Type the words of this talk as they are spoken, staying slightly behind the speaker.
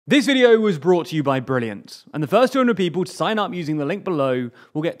This video was brought to you by Brilliant, and the first 200 people to sign up using the link below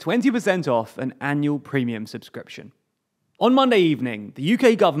will get 20% off an annual premium subscription. On Monday evening, the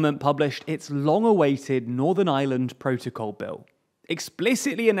UK government published its long-awaited Northern Ireland Protocol Bill,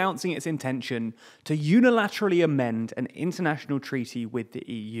 explicitly announcing its intention to unilaterally amend an international treaty with the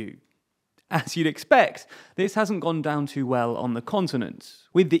EU. As you'd expect, this hasn't gone down too well on the continent,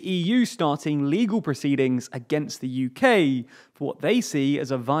 with the EU starting legal proceedings against the UK for what they see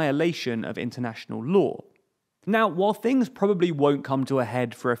as a violation of international law. Now, while things probably won't come to a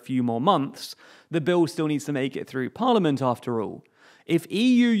head for a few more months, the bill still needs to make it through Parliament after all. If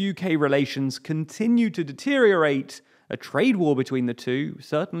EU-UK relations continue to deteriorate, a trade war between the two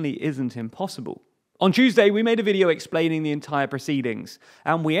certainly isn't impossible. On Tuesday, we made a video explaining the entire proceedings,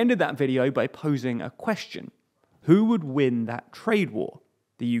 and we ended that video by posing a question. Who would win that trade war?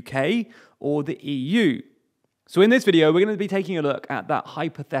 The UK or the EU? So in this video, we're going to be taking a look at that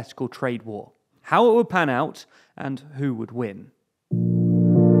hypothetical trade war, how it would pan out, and who would win.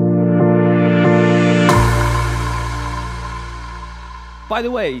 By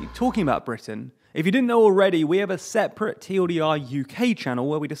the way, talking about Britain, if you didn't know already, we have a separate TLDR UK channel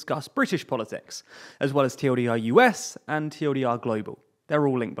where we discuss British politics, as well as TLDR US and TLDR Global. They're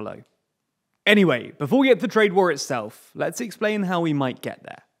all linked below. Anyway, before we get to the trade war itself, let's explain how we might get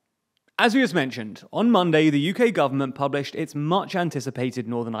there. As we just mentioned, on Monday the UK government published its much anticipated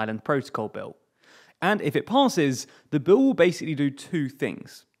Northern Ireland Protocol Bill. And if it passes, the bill will basically do two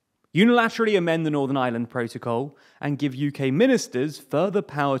things. Unilaterally amend the Northern Ireland Protocol and give UK ministers further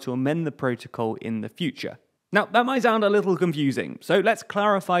power to amend the protocol in the future. Now, that might sound a little confusing, so let's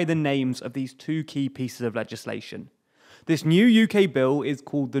clarify the names of these two key pieces of legislation. This new UK bill is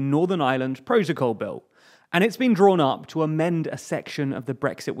called the Northern Ireland Protocol Bill, and it's been drawn up to amend a section of the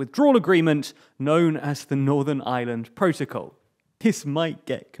Brexit withdrawal agreement known as the Northern Ireland Protocol. This might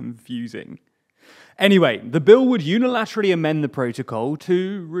get confusing. Anyway, the bill would unilaterally amend the protocol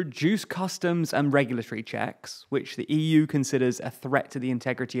to reduce customs and regulatory checks, which the EU considers a threat to the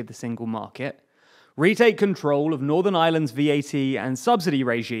integrity of the single market, retake control of Northern Ireland's VAT and subsidy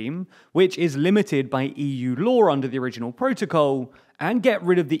regime, which is limited by EU law under the original protocol, and get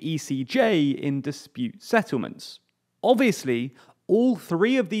rid of the ECJ in dispute settlements. Obviously, all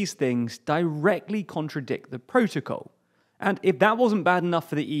three of these things directly contradict the protocol. And if that wasn't bad enough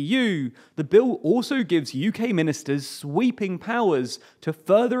for the EU, the bill also gives UK ministers sweeping powers to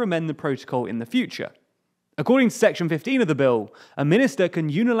further amend the protocol in the future. According to Section 15 of the bill, a minister can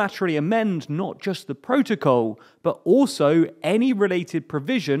unilaterally amend not just the protocol, but also any related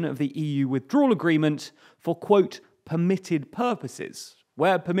provision of the EU withdrawal agreement for, quote, permitted purposes,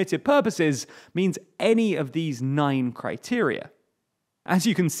 where permitted purposes means any of these 9 criteria. As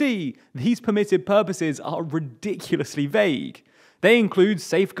you can see, these permitted purposes are ridiculously vague. They include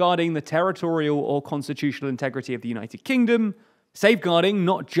safeguarding the territorial or constitutional integrity of the United Kingdom, safeguarding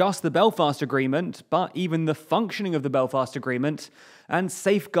not just the Belfast Agreement, but even the functioning of the Belfast Agreement, and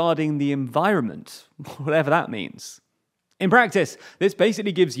safeguarding the environment, whatever that means. In practice, this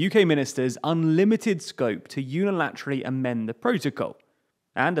basically gives UK ministers unlimited scope to unilaterally amend the protocol.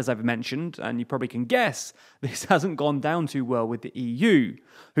 And as I've mentioned, and you probably can guess, this hasn't gone down too well with the EU,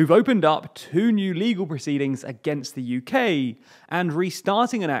 who've opened up 2 new legal proceedings against the UK and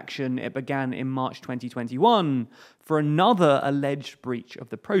restarting an action it began in March 2021 for another alleged breach of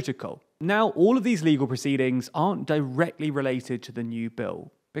the protocol. Now, all of these legal proceedings aren't directly related to the new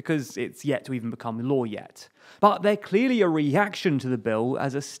bill, because it's yet to even become law yet. But they're clearly a reaction to the bill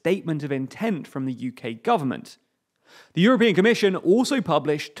as a statement of intent from the UK government. The European Commission also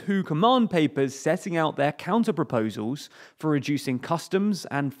published 2 command papers setting out their counter-proposals for reducing customs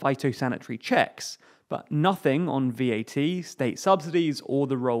and phytosanitary checks, but nothing on VAT, state subsidies, or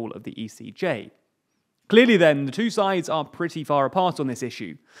the role of the ECJ. Clearly then, the two sides are pretty far apart on this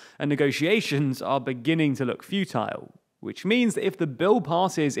issue, and negotiations are beginning to look futile, which means that if the bill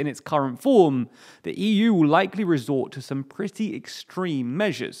passes in its current form, the EU will likely resort to some pretty extreme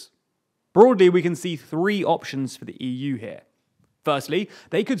measures. Broadly, we can see 3 options for the EU here. Firstly,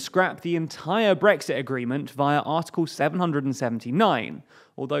 they could scrap the entire Brexit agreement via Article 779,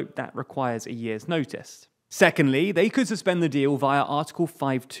 although that requires a year's notice. Secondly, they could suspend the deal via Article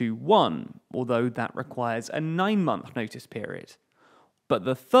 521, although that requires a 9-month notice period. But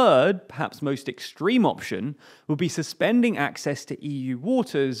the third, perhaps most extreme option, would be suspending access to EU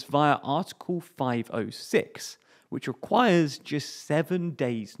waters via Article 506, which requires just 7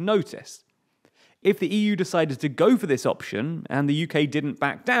 days' notice. If the EU decided to go for this option, and the UK didn't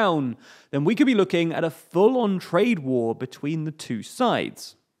back down, then we could be looking at a full-on trade war between the two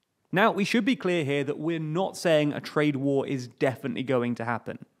sides. Now, we should be clear here that we're not saying a trade war is definitely going to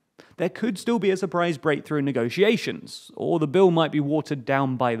happen. there could still be a surprise breakthrough in negotiations, or the bill might be watered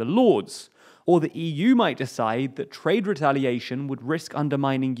down by the Lords, or the EU might decide that trade retaliation would risk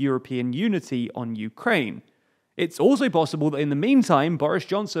undermining European unity on Ukraine. It's also possible that in the meantime, Boris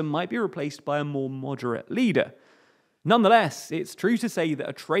Johnson might be replaced by a more moderate leader. Nonetheless, it's true to say that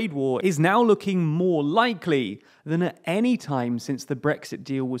a trade war is now looking more likely than at any time since the Brexit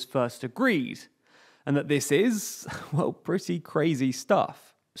deal was first agreed, and that this is, well, pretty crazy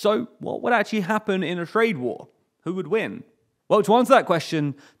stuff. So, what would actually happen in a trade war? Who would win? Well, to answer that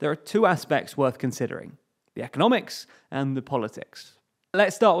question, there are two aspects worth considering: the economics and the politics.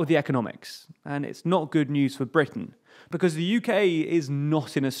 Let's start with the economics, and it's not good news for Britain, because the UK is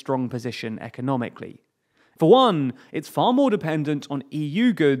not in a strong position economically. For one, it's far more dependent on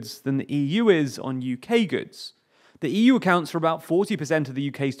EU goods than the EU is on UK goods. The EU accounts for about 40% of the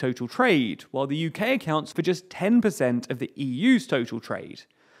UK's total trade, while the UK accounts for just 10% of the EU's total trade.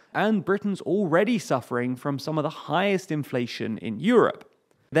 And Britain's already suffering from some of the highest inflation in Europe.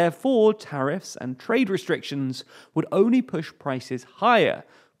 Therefore, tariffs and trade restrictions would only push prices higher,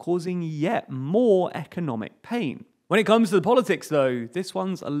 causing yet more economic pain. When it comes to the politics, though, this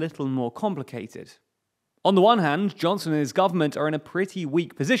one's a little more complicated. On the one hand, Johnson and his government are in a pretty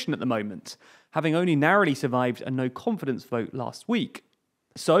weak position at the moment, having only narrowly survived a no-confidence vote last week.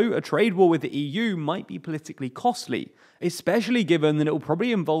 So, a trade war with the EU might be politically costly, especially given that it will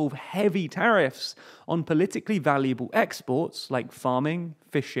probably involve heavy tariffs on politically valuable exports like farming,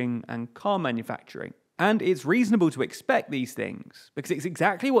 fishing, and car manufacturing. And it's reasonable to expect these things, because it's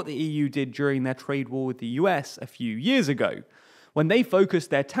exactly what the EU did during their trade war with the US a few years ago, when they focused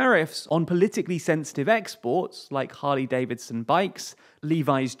their tariffs on politically sensitive exports like Harley-Davidson bikes,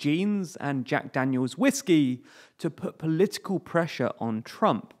 Levi's jeans, and Jack Daniel's whiskey to put political pressure on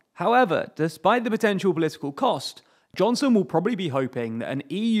Trump. However, despite the potential political cost, Johnson will probably be hoping that an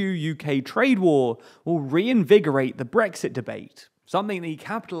EU-UK trade war will reinvigorate the Brexit debate, something that he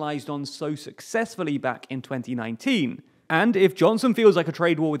capitalised on so successfully back in 2019. And if Johnson feels like a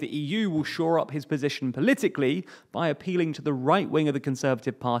trade war with the EU will shore up his position politically by appealing to the right wing of the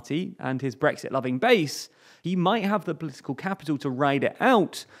Conservative Party and his Brexit-loving base, he might have the political capital to ride it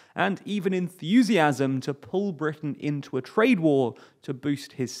out and even enthusiasm to pull Britain into a trade war to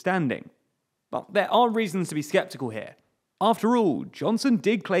boost his standing. But there are reasons to be sceptical here. After all, Johnson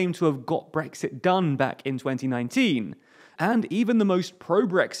did claim to have got Brexit done back in 2019, and even the most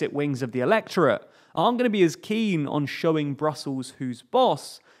pro-Brexit wings of the electorate aren't going to be as keen on showing Brussels who's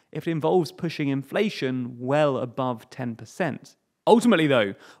boss if it involves pushing inflation well above 10%. Ultimately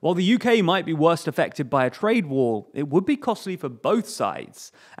though, while the UK might be worst affected by a trade war, it would be costly for both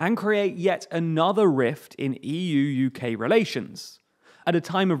sides and create yet another rift in EU-UK relations. At a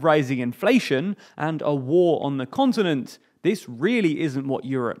time of rising inflation and a war on the continent, this really isn't what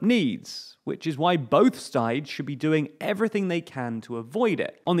Europe needs, which is why both sides should be doing everything they can to avoid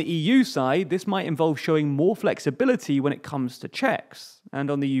it. On the EU side, this might involve showing more flexibility when it comes to checks, and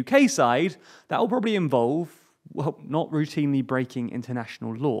on the UK side, that will probably involve, well, not routinely breaking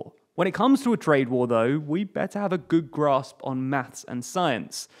international law. When it comes to a trade war though, we better have a good grasp on maths and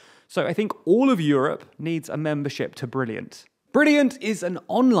science. So I think all of Europe needs a membership to Brilliant. Brilliant is an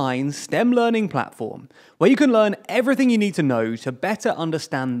online STEM learning platform where you can learn everything you need to know to better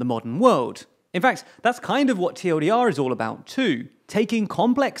understand the modern world. In fact, that's kind of what TLDR is all about too, taking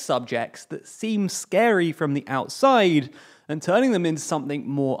complex subjects that seem scary from the outside and turning them into something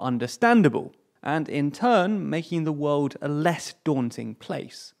more understandable, and in turn making the world a less daunting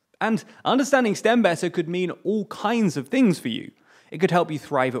place. And understanding STEM better could mean all kinds of things for you. It could help you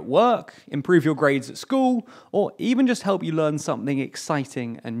thrive at work, improve your grades at school, or even just help you learn something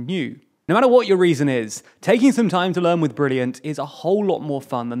exciting and new. No matter what your reason is, taking some time to learn with Brilliant is a whole lot more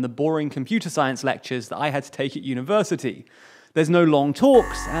fun than the boring computer science lectures that I had to take at university. There's no long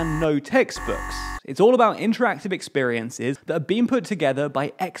talks and no textbooks. It's all about interactive experiences that are being put together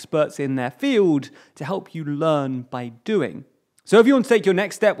by experts in their field to help you learn by doing. So if you want to take your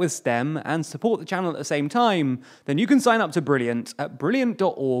next step with STEM and support the channel at the same time, then you can sign up to Brilliant at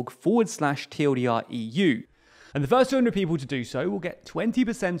brilliant.org/TLDREU. And the first 200 people to do so will get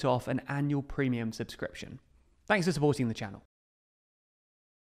 20% off an annual premium subscription. Thanks for supporting the channel.